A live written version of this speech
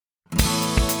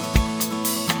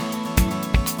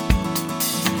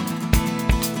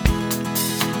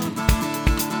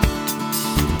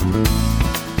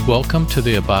Welcome to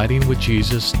the Abiding with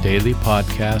Jesus Daily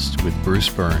Podcast with Bruce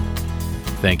Byrne.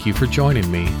 Thank you for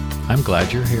joining me. I'm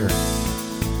glad you're here.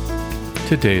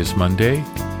 Today is Monday,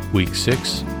 Week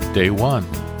 6, Day 1.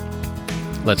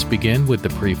 Let's begin with the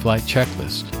pre-flight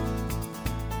checklist.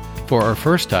 For our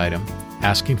first item,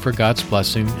 asking for God's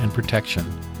blessing and protection,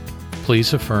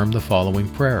 please affirm the following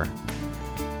prayer.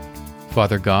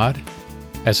 Father God,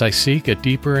 as I seek a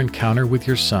deeper encounter with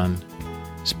your Son,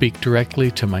 speak directly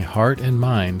to my heart and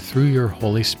mind through your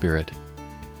Holy Spirit.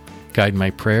 Guide my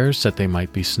prayers that they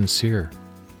might be sincere.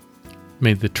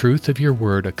 May the truth of your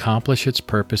word accomplish its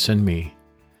purpose in me.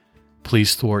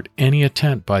 Please thwart any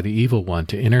attempt by the evil one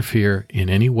to interfere in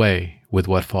any way with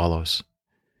what follows.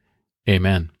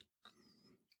 Amen.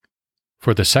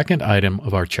 For the second item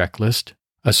of our checklist,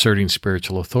 asserting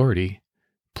spiritual authority,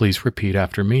 please repeat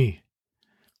after me.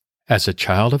 As a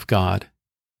child of God,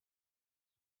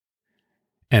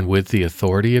 and with the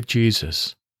authority of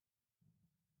Jesus,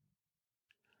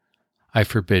 I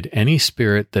forbid any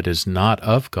spirit that is not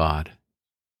of God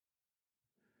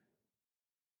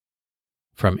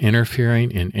from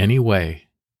interfering in any way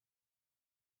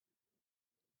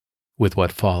with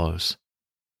what follows.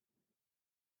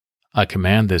 I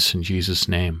command this in Jesus'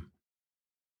 name.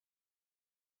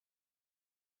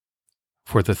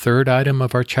 For the third item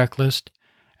of our checklist,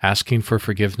 asking for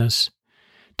forgiveness,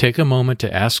 take a moment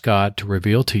to ask God to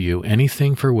reveal to you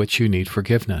anything for which you need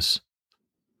forgiveness.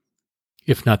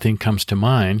 If nothing comes to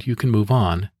mind, you can move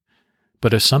on,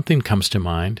 but if something comes to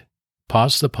mind,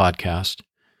 pause the podcast,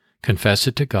 confess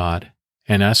it to God,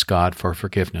 and ask God for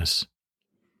forgiveness.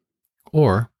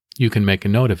 Or you can make a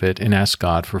note of it and ask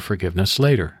God for forgiveness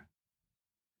later.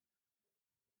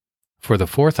 For the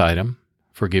fourth item,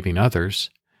 forgiving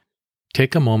others,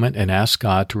 take a moment and ask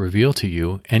God to reveal to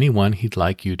you anyone He'd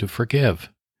like you to forgive.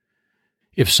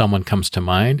 If someone comes to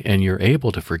mind and you're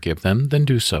able to forgive them, then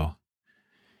do so.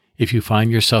 If you find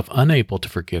yourself unable to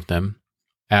forgive them,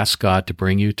 ask God to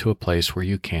bring you to a place where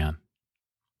you can.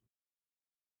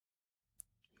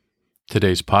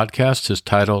 Today's podcast is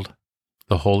titled,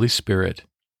 The Holy Spirit.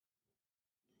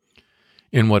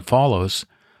 In what follows,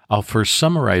 I'll first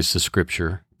summarize the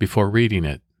scripture before reading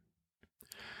it.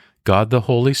 God the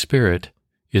Holy Spirit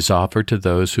is offered to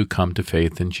those who come to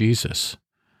faith in Jesus.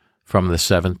 From the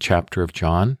 7th chapter of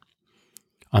John,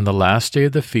 on the last day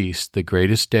of the feast, the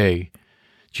greatest day,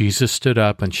 Jesus stood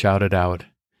up and shouted out,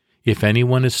 "If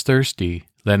anyone is thirsty,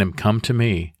 let him come to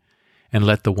me, and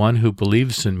let the one who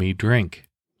believes in me drink.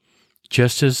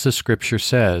 Just as the scripture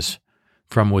says,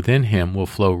 from within him will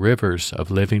flow rivers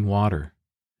of living water."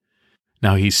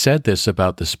 Now he said this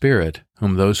about the Spirit,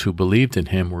 whom those who believed in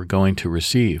him were going to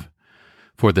receive,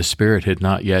 for the Spirit had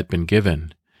not yet been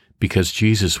given, because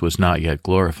Jesus was not yet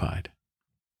glorified.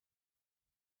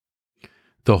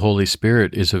 The Holy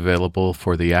Spirit is available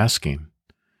for the asking.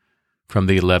 From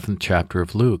the 11th chapter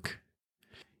of Luke,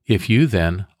 "If you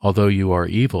then, although you are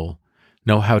evil,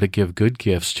 know how to give good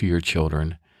gifts to your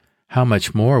children, how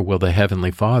much more will the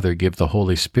Heavenly Father give the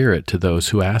Holy Spirit to those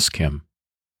who ask Him?"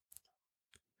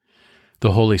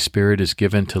 The Holy Spirit is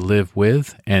given to live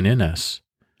with and in us.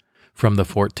 From the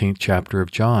 14th chapter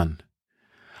of John,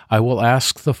 "I will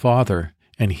ask the Father,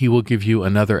 and He will give you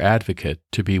another advocate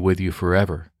to be with you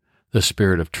forever, the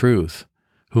Spirit of truth,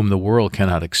 whom the world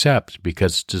cannot accept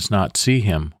because it does not see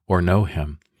Him or know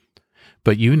Him.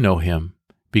 But you know Him,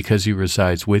 because He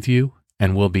resides with you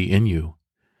and will be in you.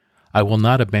 I will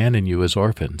not abandon you as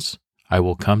orphans. I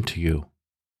will come to you."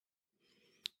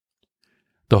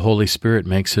 The Holy Spirit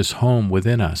makes His home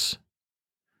within us.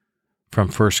 From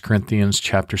 1 Corinthians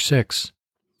chapter 6,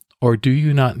 "Or do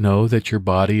you not know that your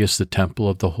body is the temple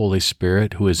of the Holy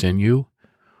Spirit who is in you,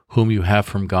 whom you have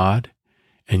from God,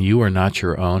 and you are not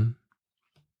your own?"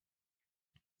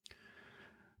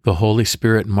 The Holy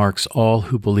Spirit marks all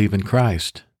who believe in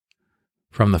Christ.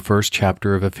 From the 1st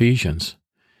chapter of Ephesians,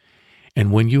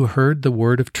 "And when you heard the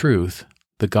word of truth,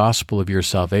 the gospel of your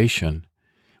salvation,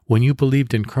 when you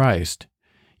believed in Christ,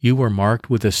 you were marked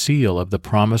with a seal of the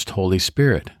promised Holy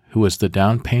Spirit, who is the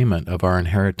down payment of our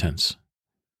inheritance."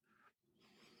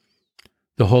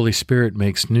 The Holy Spirit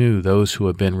makes new those who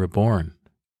have been reborn.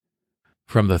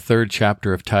 From the 3rd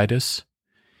chapter of Titus,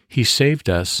 "He saved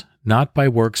us not by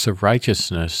works of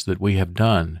righteousness that we have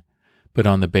done, but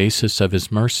on the basis of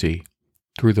His mercy,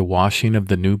 through the washing of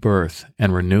the new birth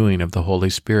and renewing of the Holy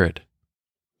Spirit."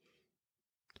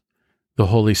 The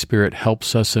Holy Spirit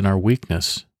helps us in our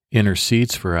weakness,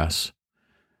 intercedes for us.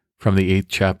 From the 8th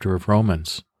chapter of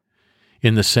Romans,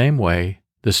 "In the same way,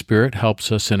 the Spirit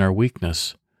helps us in our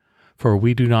weakness, for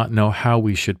we do not know how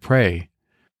we should pray,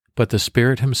 but the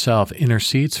Spirit Himself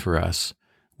intercedes for us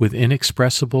with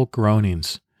inexpressible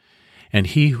groanings, And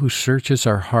he who searches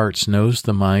our hearts knows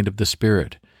the mind of the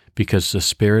Spirit, because the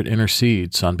Spirit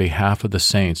intercedes on behalf of the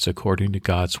saints according to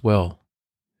God's will.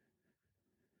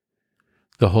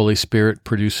 The Holy Spirit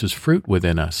produces fruit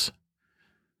within us.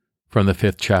 From the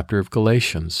 5th chapter of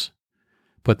Galatians.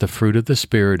 But the fruit of the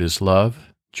Spirit is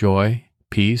love, joy,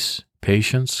 peace,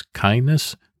 patience,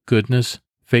 kindness, goodness,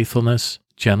 faithfulness,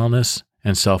 gentleness,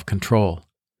 and self-control.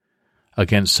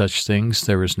 Against such things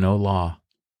there is no law.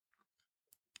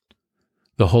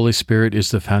 The Holy Spirit is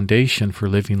the foundation for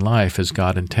living life as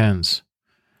God intends.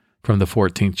 From the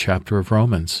 14th chapter of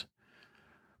Romans.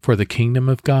 For the kingdom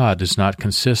of God does not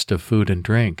consist of food and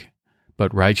drink,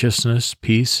 but righteousness,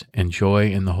 peace, and joy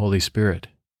in the Holy Spirit.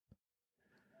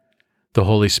 The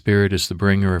Holy Spirit is the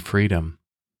bringer of freedom.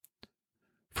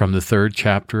 From the 3rd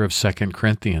chapter of 2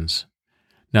 Corinthians.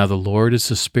 Now the Lord is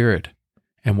the Spirit,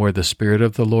 and where the Spirit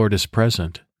of the Lord is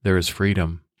present, there is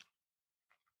freedom.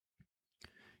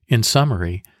 In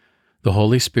summary, the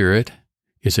Holy Spirit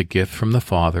is a gift from the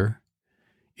Father,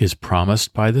 is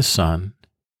promised by the Son,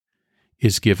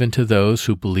 is given to those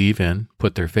who believe in,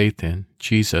 put their faith in,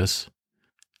 Jesus,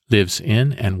 lives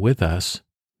in and with us,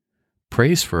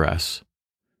 prays for us,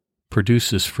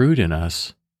 produces fruit in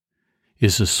us,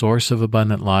 is the source of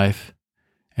abundant life,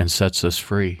 and sets us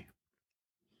free.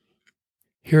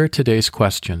 Here are today's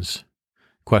questions.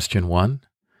 Question 1.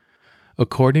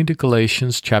 According to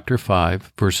Galatians chapter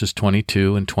 5, verses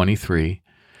 22 and 23,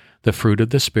 the fruit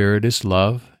of the Spirit is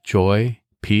love, joy,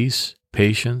 peace,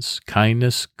 patience,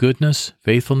 kindness, goodness,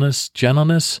 faithfulness,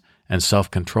 gentleness, and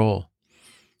self-control.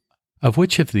 Of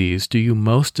which of these do you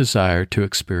most desire to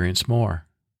experience more?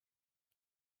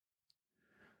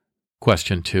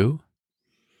 Question 2.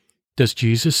 Does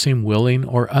Jesus seem willing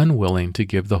or unwilling to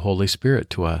give the Holy Spirit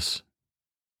to us?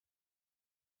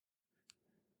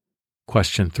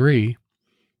 Question 3.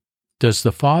 Does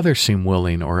the Father seem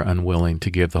willing or unwilling to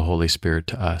give the Holy Spirit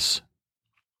to us?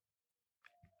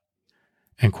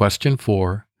 And question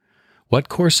 4. What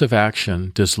course of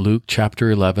action does Luke chapter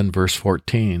 11, verse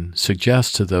 14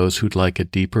 suggest to those who'd like a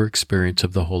deeper experience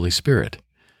of the Holy Spirit?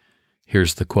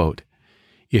 Here's the quote.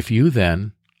 If you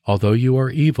then, although you are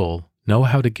evil, know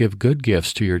how to give good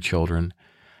gifts to your children,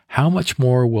 how much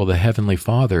more will the Heavenly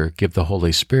Father give the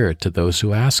Holy Spirit to those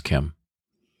who ask Him?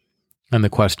 And the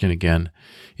question again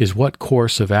is, what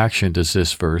course of action does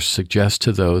this verse suggest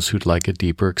to those who'd like a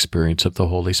deeper experience of the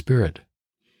Holy Spirit?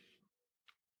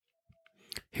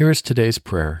 Here is today's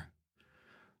prayer.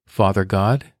 Father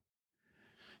God,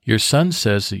 your Son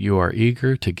says that you are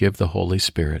eager to give the Holy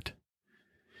Spirit.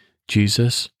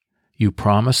 Jesus, you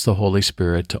promise the Holy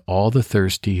Spirit to all the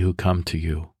thirsty who come to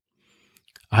you.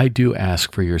 I do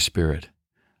ask for your Spirit.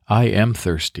 I am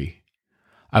thirsty.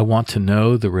 I want to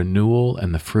know the renewal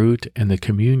and the fruit and the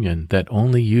communion that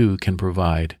only you can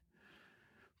provide.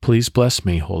 Please bless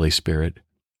me, Holy Spirit,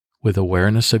 with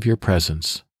awareness of your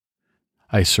presence.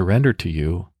 I surrender to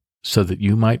you so that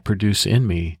you might produce in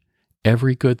me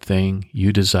every good thing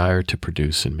you desire to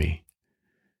produce in me.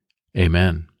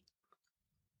 Amen.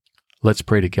 Let's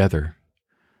pray together.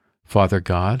 Father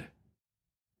God,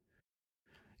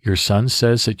 your Son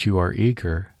says that you are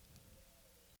eager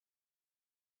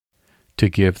to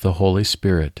give the Holy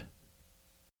Spirit.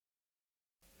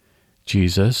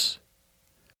 Jesus,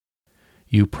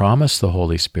 you promise the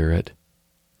Holy Spirit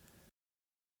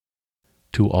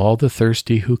to all the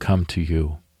thirsty who come to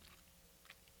you.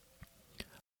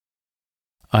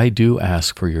 I do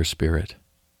ask for your Spirit.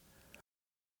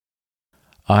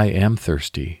 I am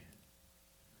thirsty.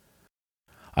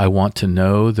 I want to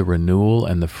know the renewal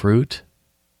and the fruit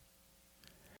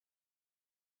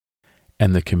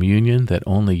and the communion that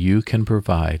only you can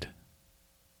provide.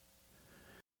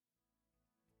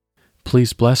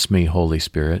 Please bless me, Holy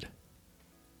Spirit,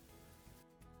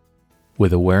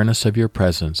 with awareness of your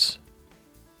presence.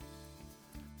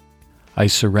 I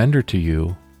surrender to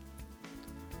you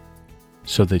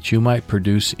so that you might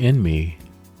produce in me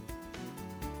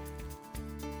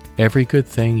every good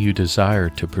thing you desire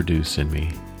to produce in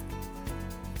me.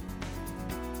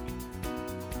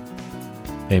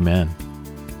 Amen.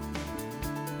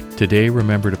 Today,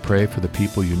 remember to pray for the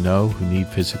people you know who need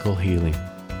physical healing.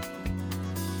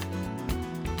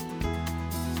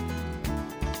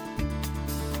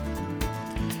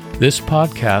 This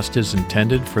podcast is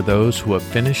intended for those who have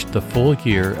finished the full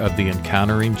year of the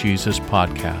Encountering Jesus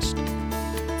podcast.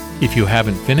 If you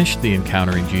haven't finished the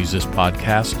Encountering Jesus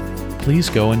podcast, please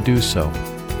go and do so.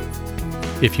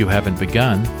 If you haven't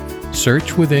begun,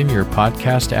 search within your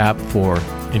podcast app for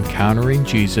Encountering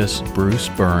Jesus Bruce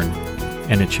Byrne,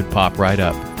 and it should pop right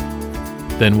up.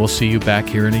 Then we'll see you back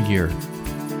here in a year.